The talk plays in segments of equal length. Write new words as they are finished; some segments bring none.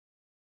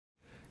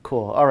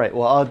cool. All right,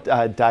 well,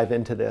 I'll dive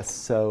into this.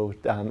 So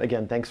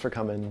again, thanks for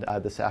coming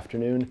this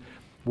afternoon.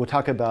 We'll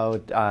talk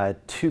about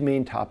two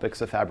main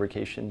topics of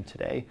fabrication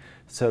today.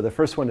 So the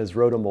first one is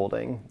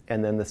rotomolding,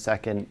 and then the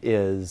second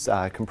is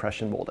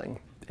compression molding.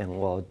 And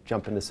we'll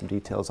jump into some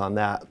details on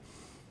that.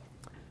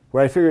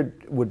 Where I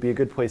figured would be a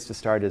good place to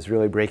start is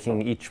really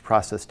breaking each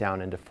process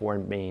down into four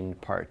main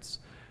parts.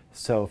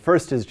 So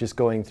first is just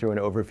going through an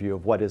overview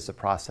of what is the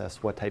process,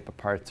 what type of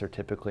parts are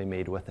typically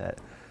made with it.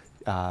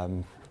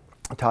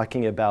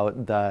 Talking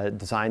about the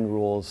design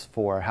rules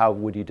for how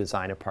would you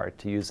design a part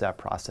to use that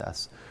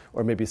process.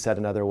 Or maybe said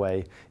another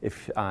way,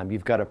 if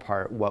you've got a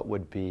part, what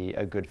would be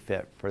a good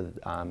fit for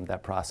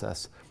that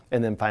process?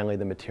 And then finally,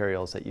 the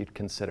materials that you'd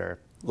consider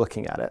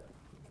looking at it.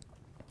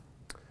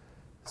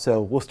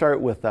 So we'll start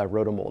with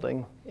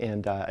rotomolding.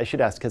 And I should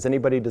ask, has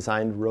anybody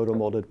designed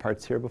rotomolded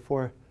parts here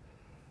before?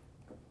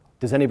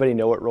 Does anybody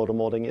know what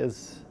rotomolding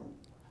is?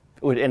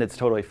 And it's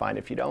totally fine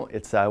if you don't.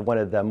 It's one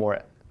of the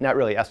more, not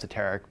really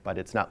esoteric, but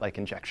it's not like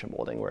injection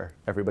molding where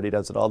everybody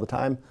does it all the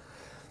time.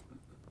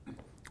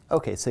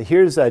 Okay, so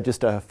here's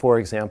just four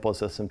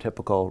examples of some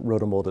typical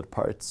rotomolded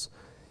parts.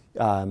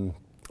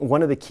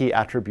 One of the key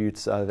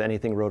attributes of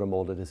anything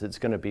rotomolded is it's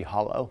going to be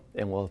hollow,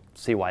 and we'll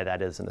see why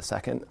that is in a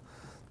second.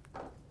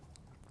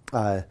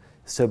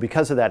 So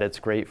because of that, it's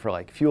great for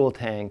like fuel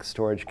tanks,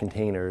 storage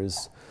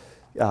containers,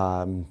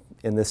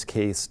 in this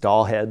case,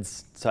 doll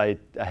heads. So I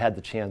had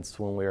the chance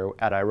when we were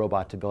at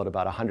iRobot to build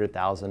about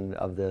 100,000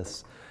 of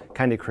this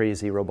kind of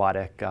crazy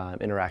robotic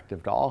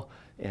interactive doll,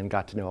 and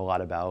got to know a lot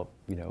about,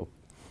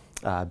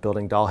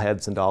 building doll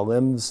heads and doll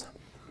limbs.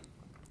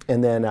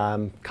 And then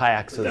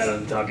kayaks. Put that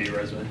on top of your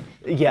resume.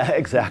 Yeah,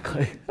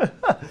 exactly.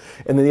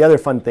 And then the other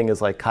fun thing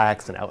is like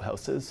kayaks and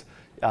outhouses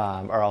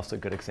are also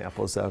good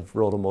examples of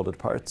rotomolded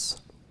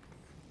parts.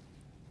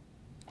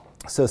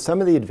 So some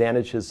of the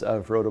advantages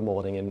of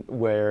rotomolding and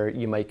where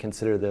you might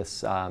consider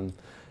this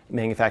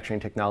manufacturing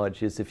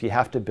technology is if you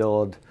have to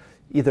build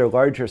either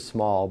large or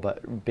small,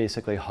 but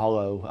basically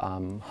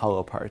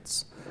hollow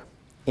parts.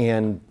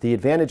 And the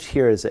advantage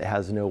here is it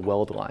has no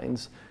weld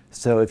lines.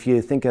 So if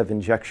you think of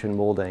injection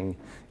molding,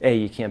 A,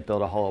 you can't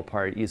build a hollow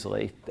part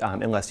easily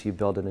unless you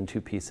build it in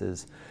two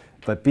pieces.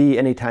 But B,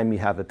 anytime you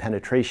have a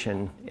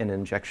penetration in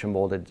injection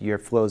molded, your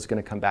flow is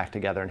going to come back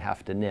together and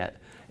have to knit.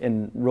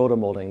 In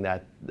rotomolding,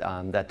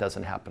 that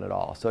doesn't happen at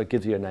all. So it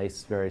gives you a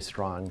nice, very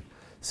strong,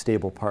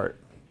 stable part.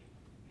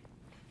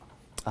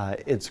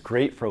 It's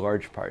great for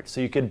large parts.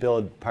 So you could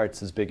build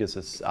parts as big as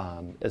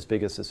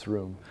this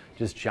room,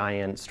 just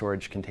giant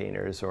storage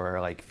containers or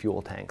like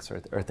fuel tanks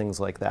or things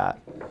like that.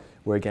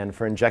 Where again,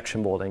 for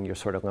injection molding, you're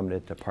sort of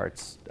limited to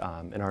parts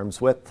an arm's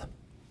width.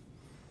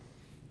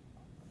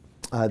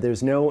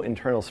 There's no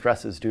internal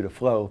stresses due to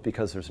flow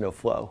because there's no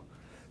flow.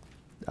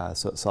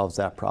 So it solves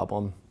that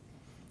problem.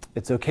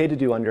 It's okay to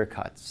do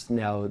undercuts.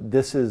 Now,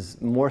 this is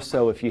more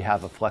so if you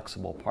have a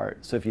flexible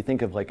part. So if you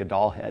think of like a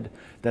doll head,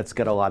 that's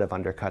got a lot of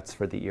undercuts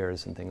for the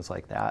ears and things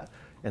like that,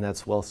 and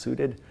that's well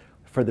suited.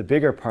 For the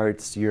bigger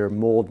parts, your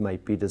mold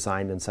might be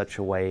designed in such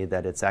a way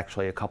that it's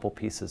actually a couple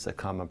pieces that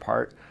come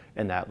apart,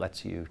 and that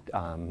lets you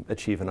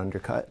achieve an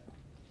undercut.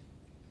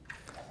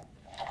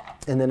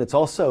 And then it's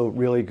also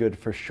really good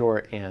for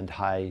short and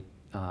high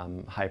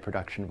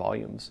production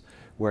volumes,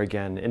 where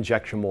again,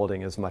 injection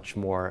molding is much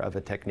more of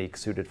a technique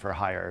suited for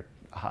higher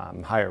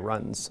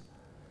runs.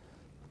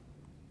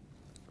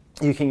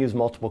 You can use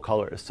multiple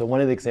colors. So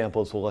one of the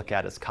examples we'll look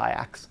at is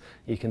kayaks.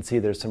 You can see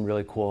there's some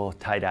really cool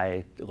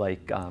tie-dye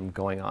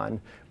going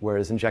on,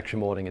 whereas injection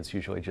molding is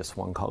usually just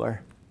one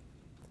color.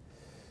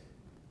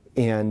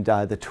 And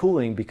the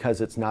tooling,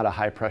 because it's not a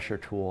high pressure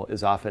tool,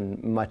 is often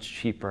much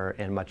cheaper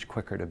and much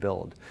quicker to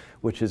build,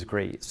 which is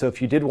great. So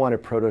if you did want to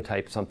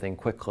prototype something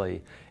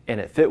quickly and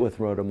it fit with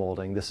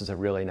rotomolding, this is a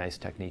really nice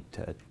technique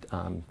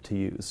to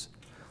use.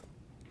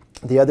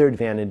 The other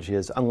advantage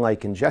is,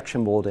 unlike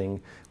injection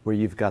molding, where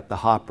you've got the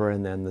hopper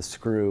and then the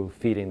screw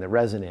feeding the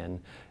resin in,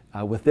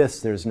 with this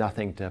there's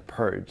nothing to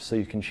purge, so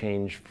you can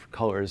change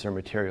colors or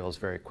materials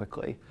very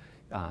quickly.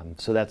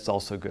 So that's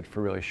also good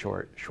for really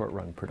short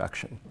run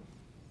production.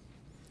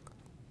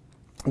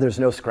 There's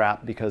no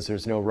scrap because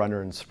there's no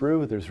runner and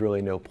sprue. There's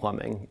really no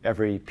plumbing.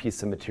 Every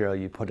piece of material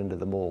you put into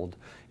the mold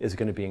is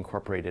going to be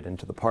incorporated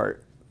into the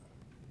part.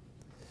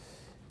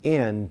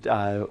 And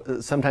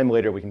sometime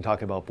later we can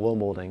talk about blow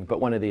molding,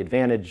 but one of the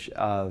advantage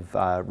of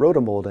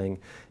rotomolding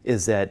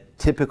is that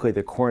typically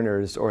the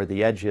corners or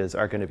the edges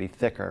are going to be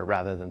thicker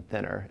rather than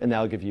thinner, and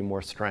that'll give you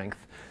more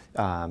strength,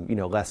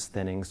 less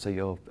thinning, so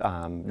you'll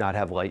not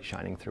have light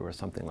shining through or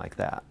something like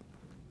that.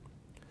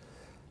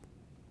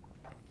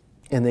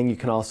 And then you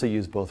can also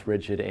use both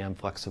rigid and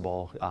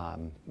flexible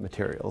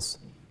materials.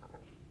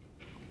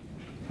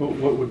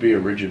 What would be a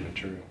rigid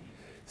material?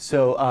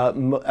 So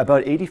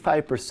about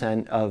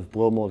 85% of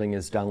blow molding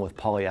is done with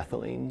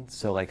polyethylene,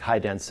 so like high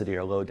density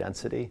or low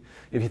density.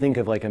 If you think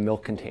of like a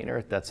milk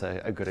container, that's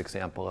a good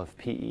example of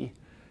PE.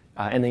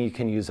 And then you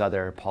can use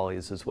other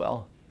polys as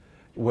well.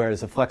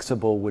 Whereas a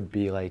flexible would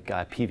be like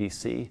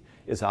PVC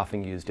is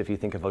often used if you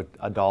think of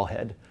a doll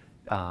head,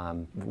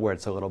 where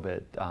it's a little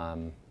bit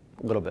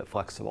little bit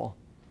flexible.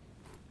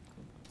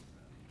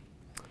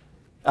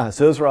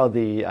 So those were all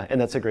the, and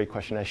that's a great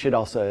question. I should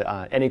also,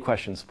 any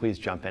questions, please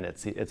jump in.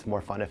 It's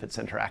more fun if it's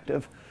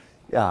interactive.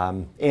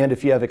 And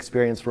if you have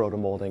experience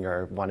rotomolding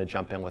or want to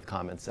jump in with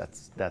comments,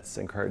 that's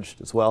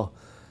encouraged as well.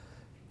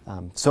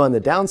 So on the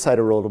downside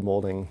of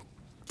rotomolding,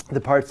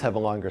 the parts have a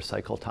longer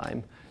cycle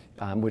time,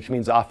 which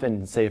means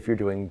often, say if you're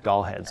doing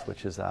doll heads,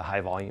 which is a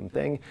high volume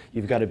thing,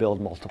 you've got to build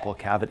multiple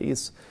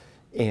cavities.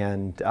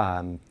 And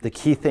the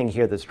key thing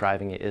here that's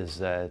driving it is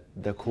the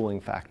cooling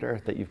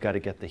factor, that you've got to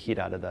get the heat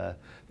out of the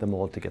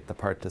mold to get the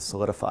part to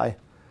solidify.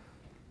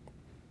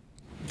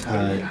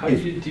 How do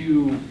you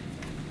do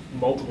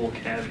multiple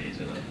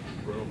cavities in a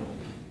rotomold?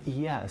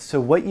 Yeah,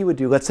 so what you would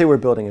do, let's say we're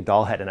building a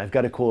doll head, and I've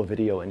got a cool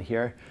video in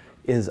here,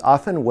 is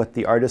often what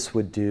the artist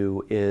would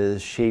do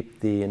is shape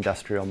the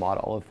industrial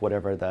model of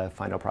whatever the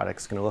final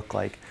product's going to look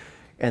like.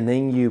 And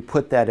then you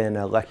put that in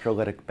an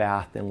electrolytic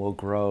bath and we'll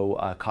grow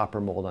a copper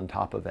mold on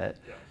top of it,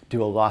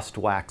 do a lost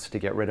wax to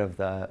get rid of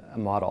the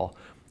model,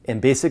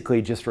 and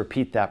basically just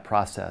repeat that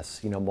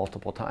process,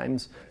 multiple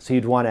times. So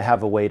you'd want to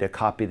have a way to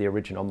copy the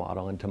original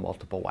model into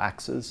multiple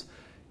waxes.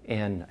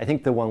 And I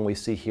think the one we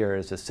see here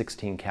is a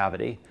 16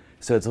 cavity.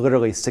 So it's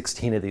literally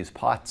 16 of these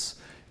pots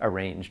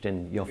arranged,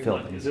 and you'll fill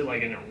them. Is it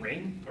like in a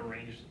ring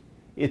arranged?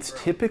 It's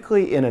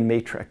typically in a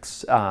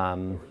matrix.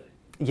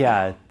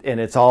 Yeah, and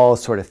it's all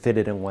sort of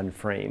fitted in one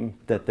frame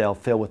that they'll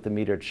fill with the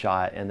metered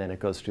shot, and then it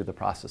goes through the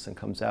process and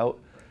comes out.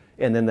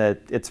 And then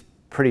it's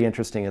pretty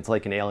interesting. It's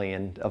like an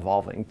alien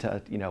evolving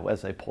to,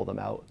 as they pull them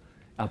out.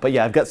 But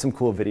yeah, I've got some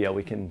cool video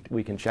we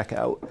can check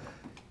out.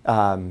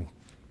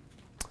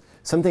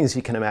 Some things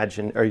you can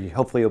imagine, or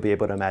hopefully you'll be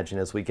able to imagine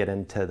as we get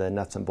into the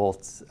nuts and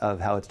bolts of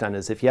how it's done,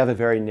 is if you have a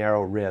very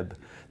narrow rib,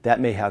 that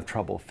may have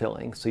trouble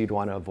filling. So you'd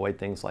want to avoid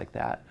things like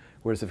that.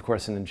 Whereas, of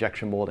course, in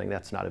injection molding,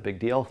 that's not a big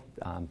deal.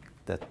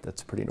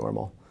 That's pretty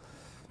normal.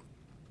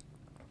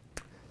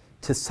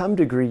 To some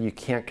degree, you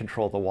can't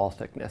control the wall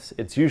thickness.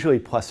 It's usually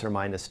plus or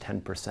minus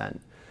 10%.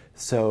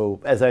 So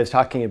as I was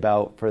talking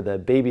about for the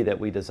baby that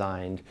we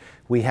designed,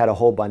 we had a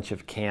whole bunch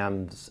of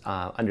cams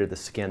under the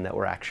skin that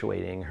were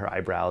actuating her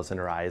eyebrows and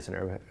her eyes and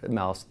her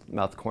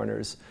mouth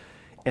corners.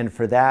 And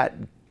for that,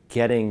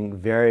 getting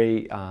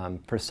very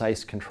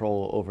precise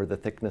control over the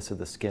thickness of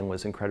the skin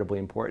was incredibly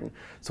important.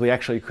 So we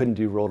actually couldn't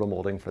do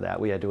rotomolding for that.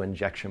 We had to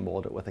injection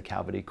mold it with a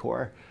cavity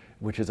core,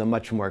 which is a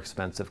much more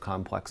expensive,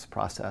 complex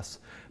process.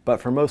 But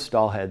for most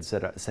doll heads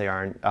that say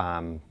aren't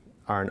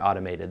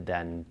automated,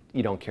 then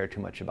you don't care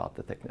too much about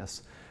the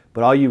thickness.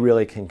 But all you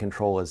really can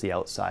control is the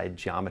outside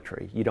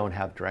geometry. You don't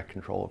have direct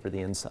control over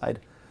the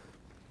inside.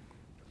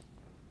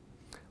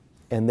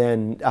 And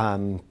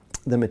then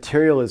the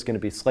material is going to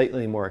be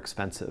slightly more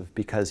expensive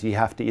because you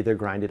have to either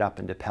grind it up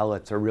into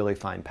pellets or really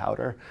fine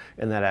powder,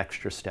 and that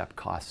extra step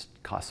costs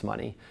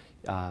money.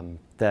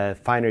 The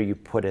finer you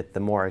put it, the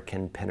more it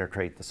can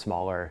penetrate the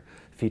smaller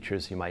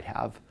features you might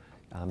have.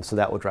 So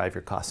that will drive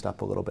your cost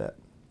up a little bit.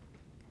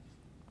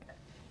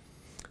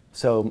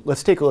 So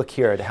let's take a look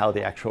here at how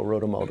the actual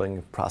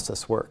rotomolding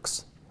process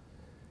works.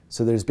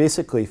 So there's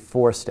basically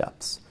 4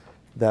 steps.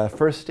 The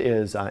first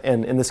is,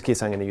 and in this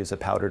case I'm going to use a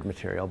powdered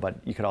material, but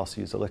you could also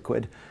use a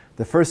liquid.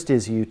 The first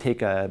is you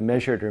take a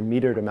measured or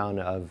metered amount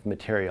of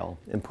material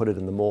and put it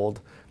in the mold.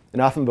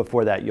 And often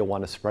before that you'll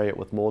want to spray it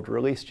with mold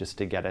release just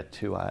to get it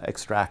to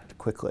extract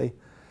quickly.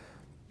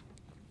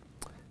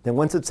 Then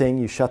once it's in,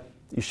 you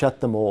shut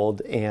the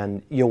mold,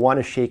 and you'll want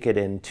to shake it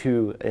in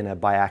a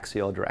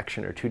biaxial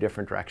direction, or 2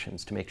 different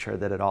directions, to make sure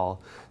that it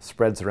all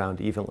spreads around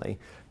evenly.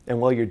 And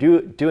while you're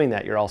doing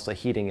that, you're also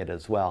heating it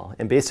as well.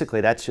 And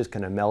basically that's just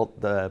going to melt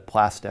the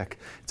plastic.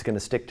 It's going to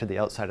stick to the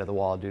outside of the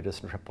wall due to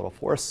centripetal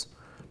force.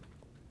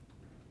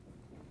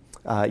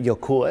 You'll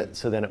cool it,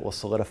 so then it will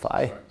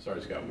solidify.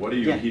 Sorry, Scott. What are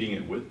you heating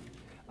it with?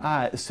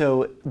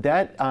 So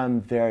that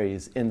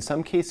varies. In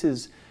some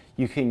cases,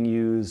 you can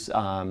use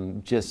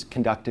just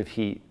conductive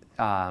heat.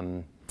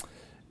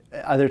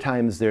 Other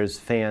times there's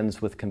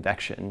fans with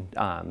convection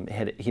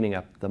heating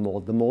up the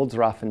mold. The molds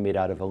are often made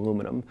out of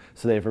aluminum,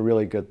 so they have a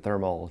really good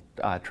thermal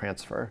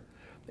transfer.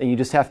 And you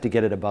just have to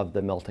get it above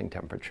the melting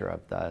temperature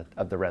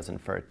of the resin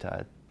for it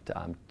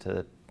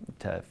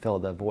to fill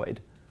the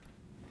void.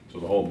 So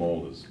the whole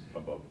mold is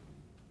above?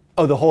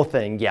 Oh, the whole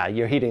thing, yeah.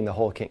 You're heating the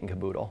whole kit and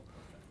caboodle.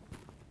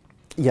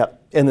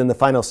 Yep, and then the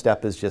final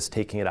step is just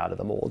taking it out of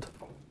the mold.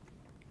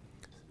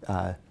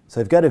 So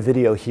I've got a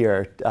video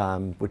here,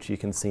 which you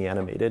can see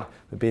animated.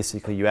 But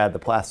basically, you add the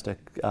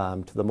plastic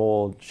to the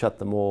mold, shut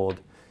the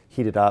mold,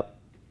 heat it up,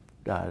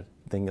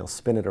 then you'll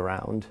spin it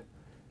around,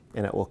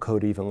 and it will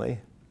coat evenly.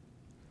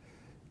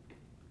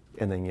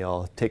 And then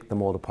you'll take the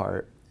mold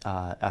apart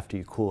after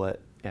you cool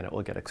it, and it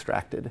will get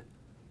extracted.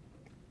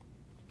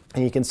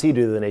 And you can see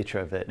due to the nature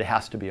of it, it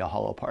has to be a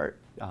hollow part.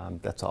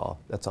 That's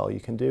all you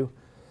can do.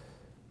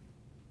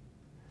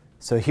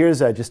 So here's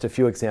just a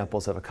few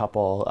examples of a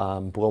couple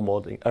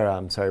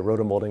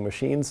rotomolding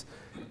machines.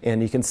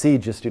 And you can see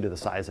just due to the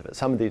size of it,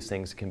 some of these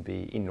things can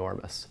be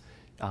enormous.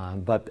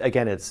 But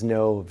again, it's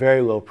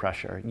very low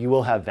pressure. You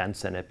will have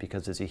vents in it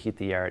because as you heat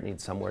the air, it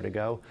needs somewhere to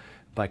go.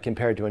 But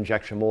compared to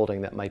injection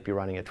molding that might be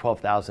running at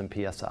 12,000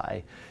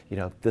 psi,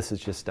 this is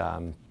just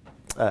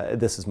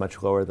this is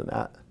much lower than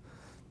that.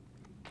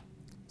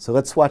 So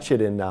let's watch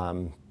it in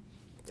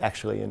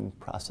actually in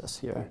process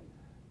here.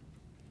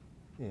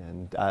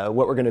 And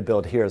what we're going to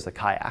build here is a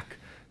kayak.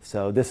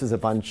 So this is a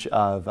bunch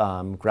of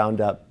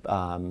ground up,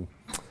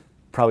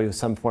 probably with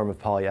some form of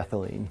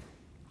polyethylene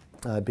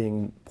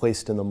being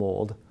placed in the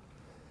mold.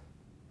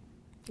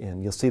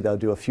 And you'll see they'll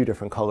do a few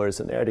different colors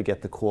in there to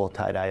get the cool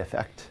tie-dye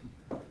effect.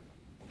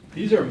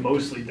 These are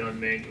mostly done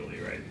manually,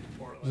 right?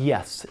 More or less.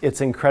 Yes,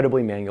 it's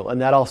incredibly manual,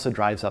 and that also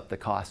drives up the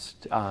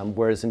cost.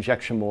 Whereas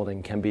injection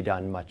molding can be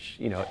done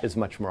is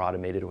much more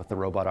automated with the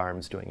robot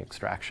arms doing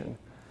extraction.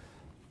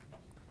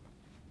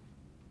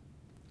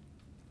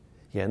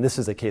 Yeah, and this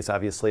is a case,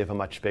 obviously, of a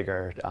much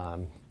bigger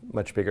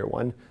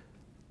one.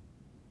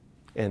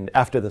 And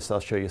after this, I'll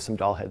show you some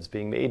doll heads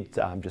being made,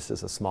 just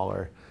as a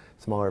smaller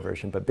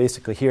version. But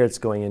basically, here it's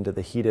going into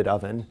the heated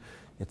oven.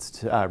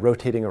 It's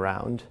rotating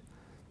around.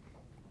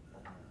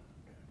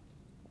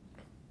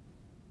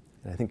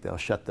 And I think they'll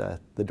shut the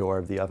door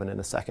of the oven in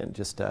a second,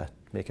 just to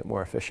make it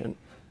more efficient.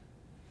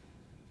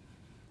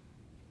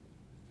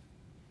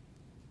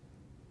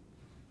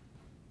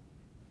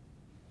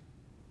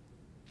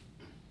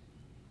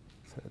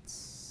 So it's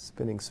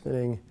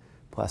spinning,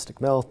 plastic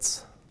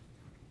melts.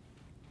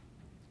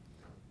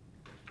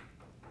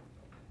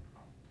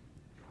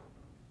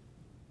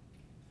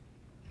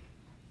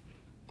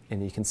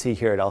 And you can see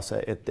here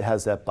it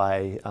has that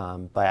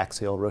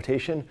biaxial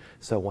rotation.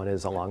 So one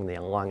is along the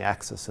long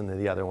axis, and then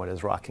the other one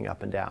is rocking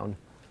up and down.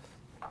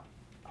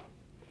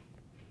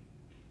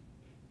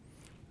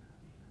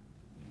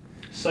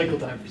 Cycle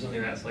time for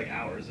something that's like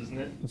hours, isn't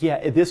it?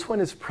 Yeah, this one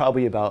is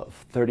probably about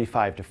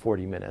 35 to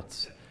 40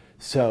 minutes.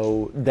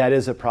 So that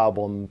is a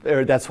problem,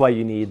 or that's why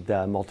you need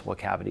the multiple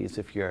cavities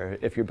if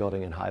you're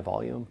building in high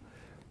volume.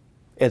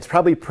 It's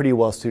probably pretty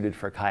well suited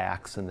for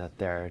kayaks in that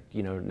they're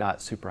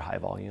not super high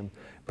volume.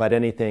 But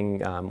anything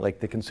like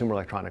the consumer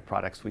electronic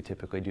products we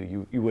typically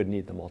do, you would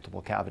need the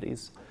multiple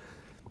cavities.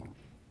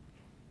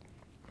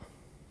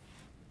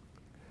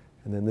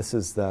 And then this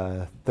is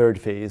the third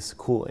phase,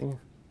 cooling.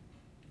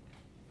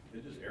 They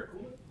just air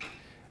cool it?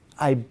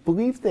 I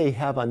believe they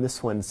have on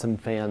this one some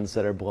fans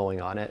that are blowing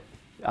on it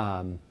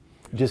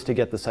just to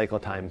get the cycle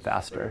time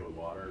faster. With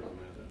water or something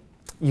like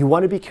that? You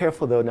want to be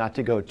careful, though, not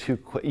to go too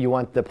quick. You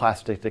want the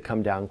plastic to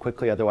come down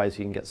quickly, otherwise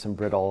you can get some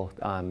brittle.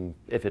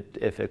 If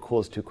it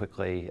cools too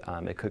quickly,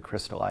 it could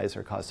crystallize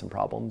or cause some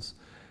problems.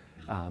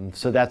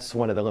 So that's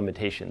one of the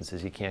limitations,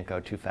 is you can't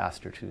go too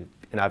fast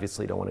and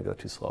obviously don't want to go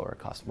too slow or it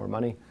costs more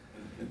money.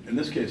 In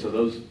this case, are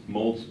those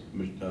molds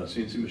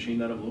CNC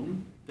machined out of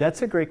aluminum?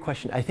 That's a great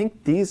question. I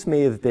think these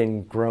may have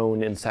been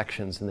grown in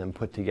sections and then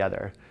put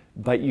together.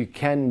 But you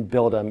can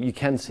build them, you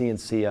can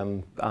CNC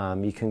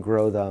them, you can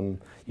grow them,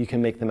 you can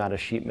make them out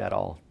of sheet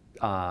metal.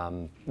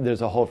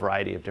 There's a whole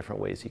variety of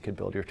different ways you could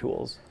build your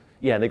tools.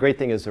 Yeah, and the great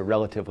thing is they're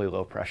relatively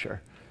low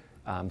pressure,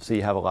 so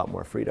you have a lot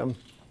more freedom.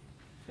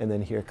 And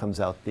then here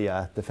comes out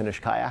the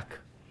finished kayak.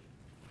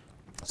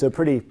 So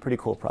pretty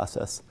cool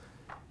process.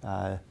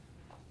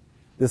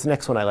 This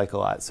next one I like a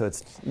lot. So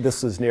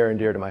this is near and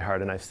dear to my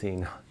heart, and I've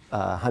seen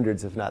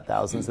hundreds, if not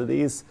thousands, of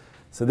these.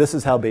 So this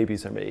is how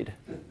babies are made,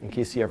 in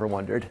case you ever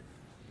wondered.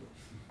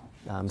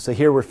 So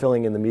here we're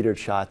filling in the metered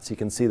shots. You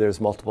can see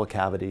there's multiple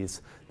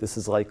cavities. This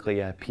is likely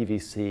a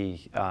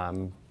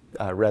PVC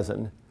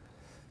resin.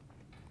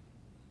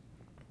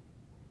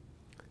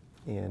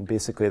 And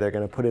basically they're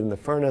going to put it in the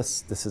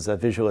furnace. This is a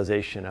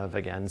visualization of,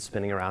 again,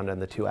 spinning around on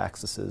the two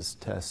axes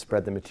to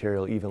spread the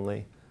material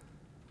evenly.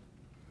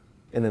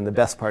 And then the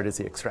best part is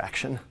the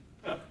extraction.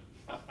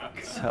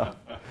 So.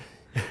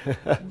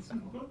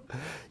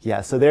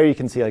 Yeah, so there you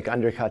can see like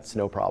undercuts,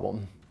 no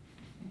problem.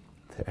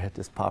 There, it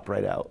just pop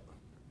right out.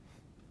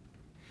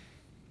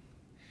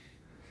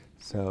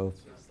 So,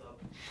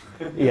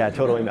 yeah,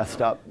 totally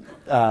messed up.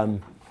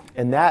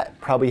 And that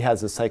probably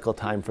has a cycle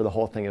time for the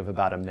whole thing of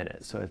about a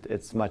minute, so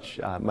it's much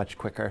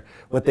quicker.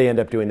 What they end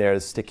up doing there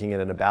is sticking it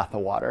in a bath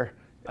of water,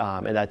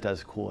 and that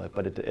does cool it,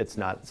 but it's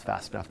not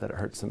fast enough that it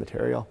hurts the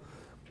material.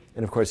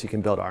 And of course, you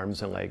can build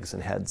arms and legs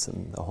and heads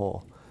and the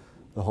whole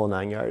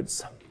 9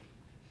 yards.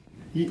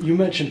 You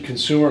mentioned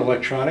consumer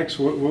electronics.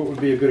 What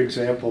would be a good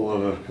example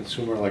of a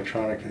consumer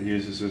electronic that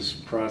uses this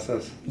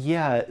process?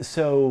 Yeah,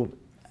 so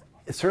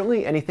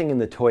certainly anything in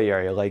the toy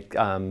area, like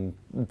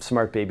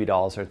smart baby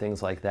dolls or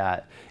things like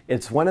that.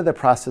 It's one of the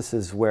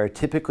processes where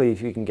typically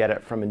if you can get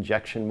it from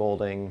injection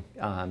molding,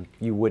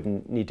 you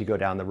wouldn't need to go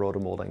down the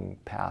rotomolding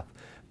path.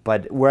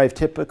 But where I've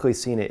typically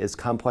seen it is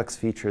complex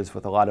features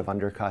with a lot of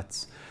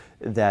undercuts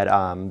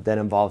that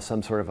involve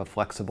some sort of a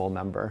flexible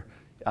member.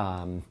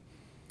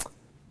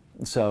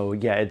 So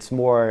yeah, it's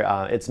more,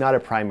 it's not a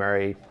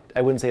primary,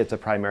 I wouldn't say it's a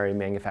primary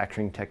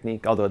manufacturing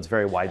technique, although it's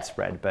very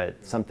widespread,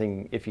 but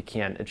something, if you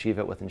can't achieve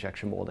it with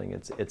injection molding,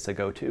 it's a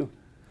go-to.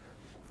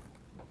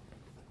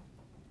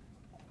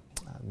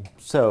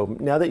 So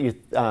now that you're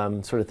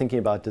sort of thinking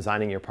about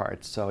designing your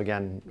parts, so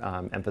again,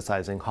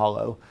 emphasizing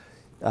hollow,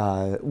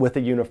 with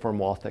a uniform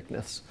wall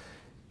thickness.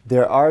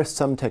 There are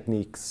some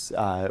techniques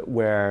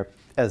where,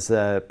 as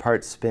the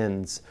part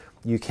spins,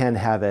 you can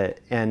have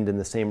it end in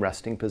the same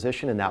resting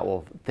position, and that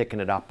will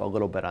thicken it up a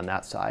little bit on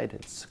that side.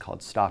 It's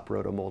called stop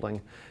rotomolding.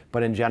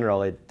 But in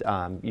general,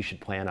 you should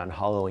plan on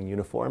hollowing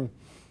uniform.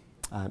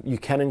 You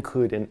can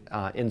include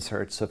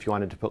inserts, so if you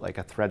wanted to put like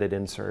a threaded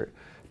insert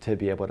to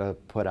be able to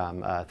put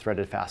a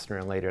threaded fastener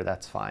in later,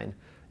 that's fine.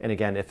 And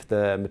again, if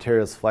the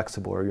material is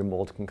flexible or your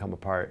mold can come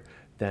apart,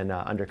 then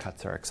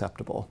undercuts are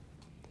acceptable.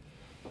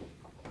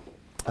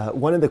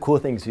 One of the cool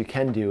things you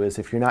can do is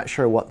if you're not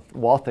sure what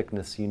wall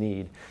thickness you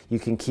need, you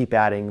can keep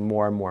adding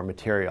more and more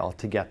material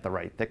to get the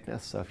right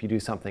thickness. So if you do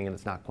something and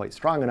it's not quite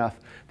strong enough,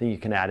 then you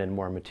can add in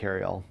more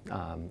material.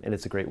 And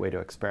it's a great way to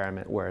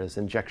experiment, whereas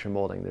injection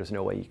molding, there's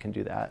no way you can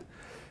do that.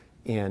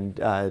 And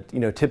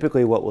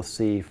typically what we'll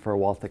see for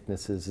wall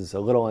thicknesses is a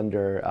little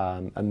under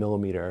a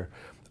millimeter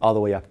all the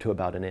way up to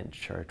about an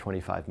inch or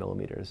 25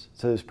 millimeters.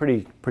 So there's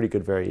pretty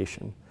good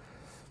variation.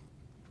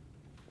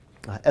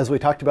 As we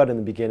talked about in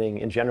the beginning,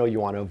 in general, you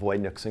want to avoid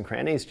nooks and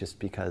crannies just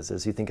because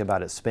as you think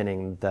about it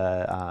spinning,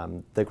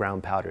 the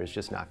ground powder is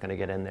just not going to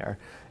get in there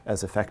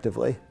as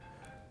effectively.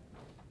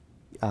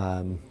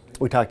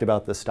 We talked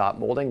about the stop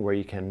molding, where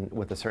you can,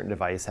 with a certain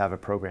device, have a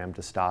program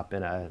to stop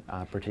in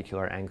a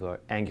particular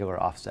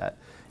angular offset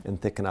and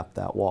thicken up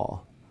that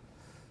wall.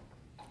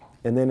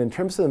 And then in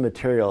terms of the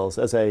materials,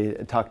 as I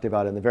talked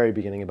about in the very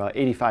beginning, about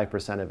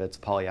 85% of it's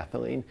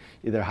polyethylene,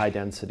 either high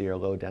density or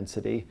low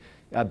density.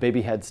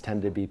 Baby heads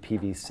tend to be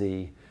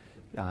PVC.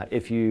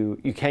 If you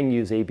can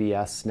use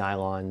ABS,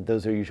 nylon,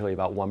 those are usually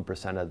about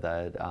 1% of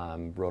the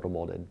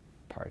rotomolded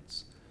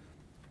parts.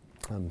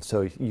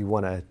 So you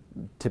want to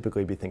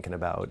typically be thinking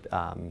about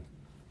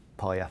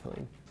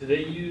polyethylene. Do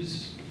they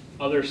use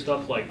other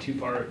stuff like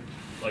two-part,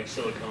 like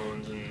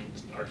silicones and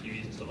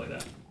RTVs and stuff like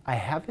that? I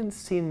haven't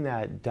seen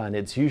that done.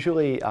 It's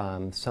usually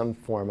some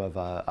form of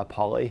a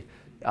poly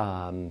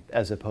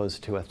as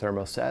opposed to a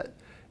thermoset.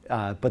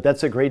 But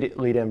that's a great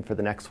lead-in for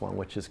the next one,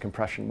 which is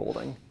compression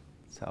molding.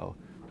 So,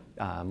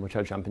 which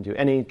I'll jump into.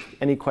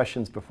 Any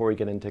questions before we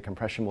get into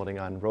compression molding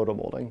on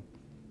rotomolding?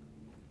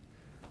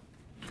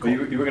 Well,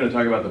 you were going to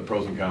talk about the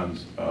pros and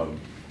cons of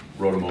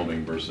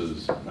rotomolding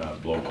versus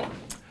blow molding.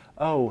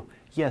 Oh,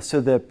 yeah.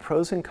 So the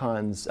pros and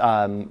cons.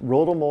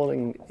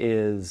 Rotomolding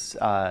is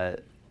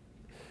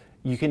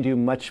you can do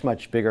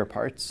much bigger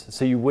parts.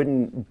 So you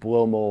wouldn't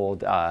blow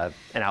mold an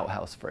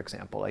outhouse, for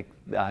example, like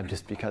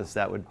just because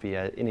that would be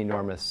an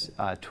enormous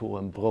tool,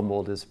 and blow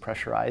mold is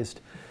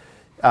pressurized.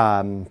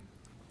 The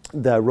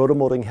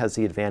rotomolding has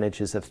the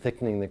advantages of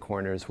thickening the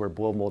corners, where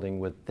blow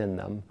molding would thin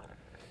them.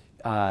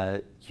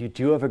 You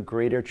do have a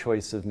greater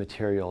choice of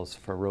materials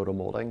for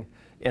rotomolding,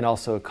 and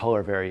also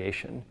color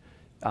variation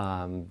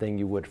than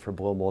you would for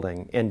blow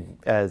molding. And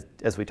as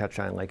we touched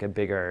on, like a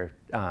bigger,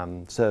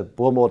 so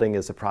blow molding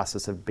is a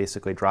process of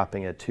basically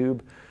dropping a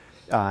tube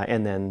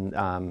and then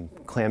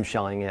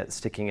clamshelling it,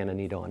 sticking in a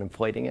needle and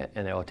inflating it,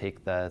 and it will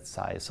take the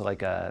size. So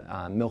like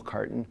a milk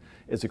carton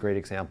is a great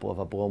example of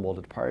a blow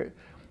molded part.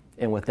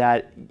 And with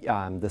that,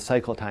 the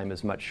cycle time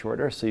is much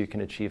shorter, so you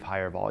can achieve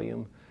higher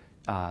volume.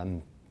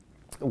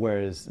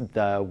 Whereas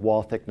the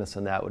wall thickness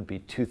on that would be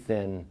too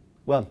thin.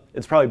 Well,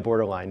 it's probably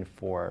borderline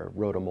for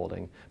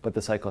rotomolding, but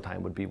the cycle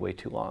time would be way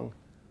too long.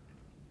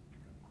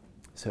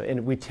 So,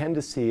 and we tend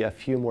to see a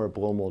few more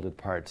blow molded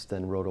parts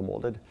than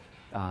rotomolded,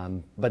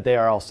 but they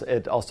are also,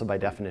 it also by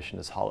definition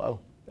is hollow.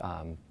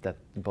 That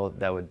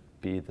would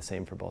be the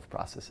same for both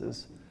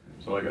processes.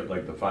 So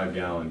like the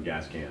 5-gallon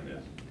gas can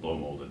is blow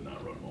molded, not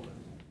rotomolded.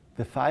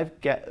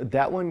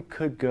 That one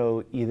could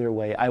go either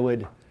way. I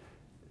would,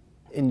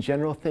 in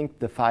general, think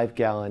the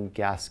 5-gallon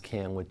gas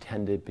can would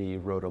tend to be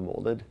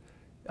rotomolded.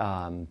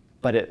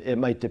 But it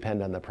might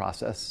depend on the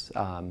process.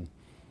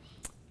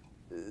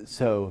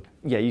 So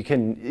yeah,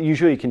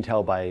 usually you can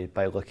tell by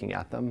looking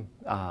at them,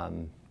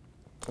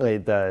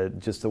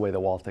 just the way the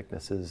wall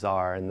thicknesses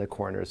are and the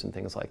corners and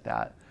things like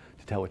that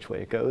to tell which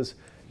way it goes.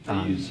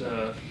 I use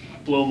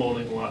blow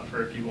molding a lot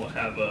for if you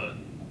have a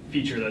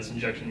feature that's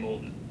injection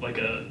molded, like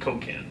a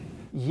Coke can.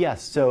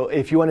 Yes, so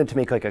if you wanted to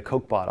make like a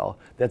Coke bottle,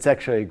 that's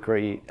actually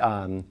great.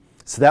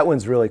 So that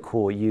one's really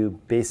cool. You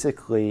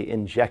basically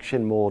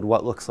injection mold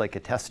what looks like a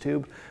test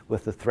tube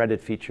with the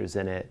threaded features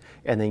in it,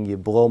 and then you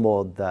blow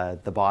mold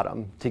the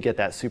bottom to get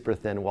that super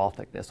thin wall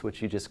thickness,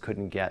 which you just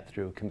couldn't get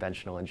through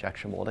conventional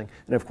injection molding.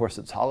 And of course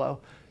it's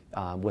hollow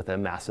with a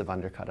massive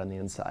undercut on the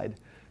inside.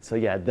 So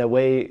yeah, the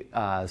way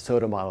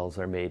soda models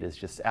are made is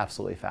just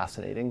absolutely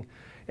fascinating.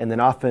 And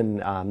then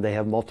often they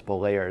have multiple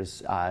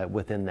layers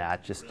within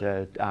that just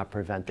to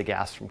prevent the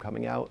gas from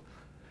coming out.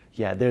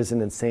 Yeah, there's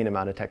an insane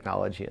amount of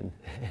technology in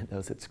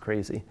those. It's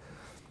crazy.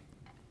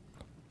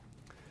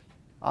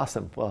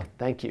 Awesome. Well,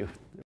 thank you.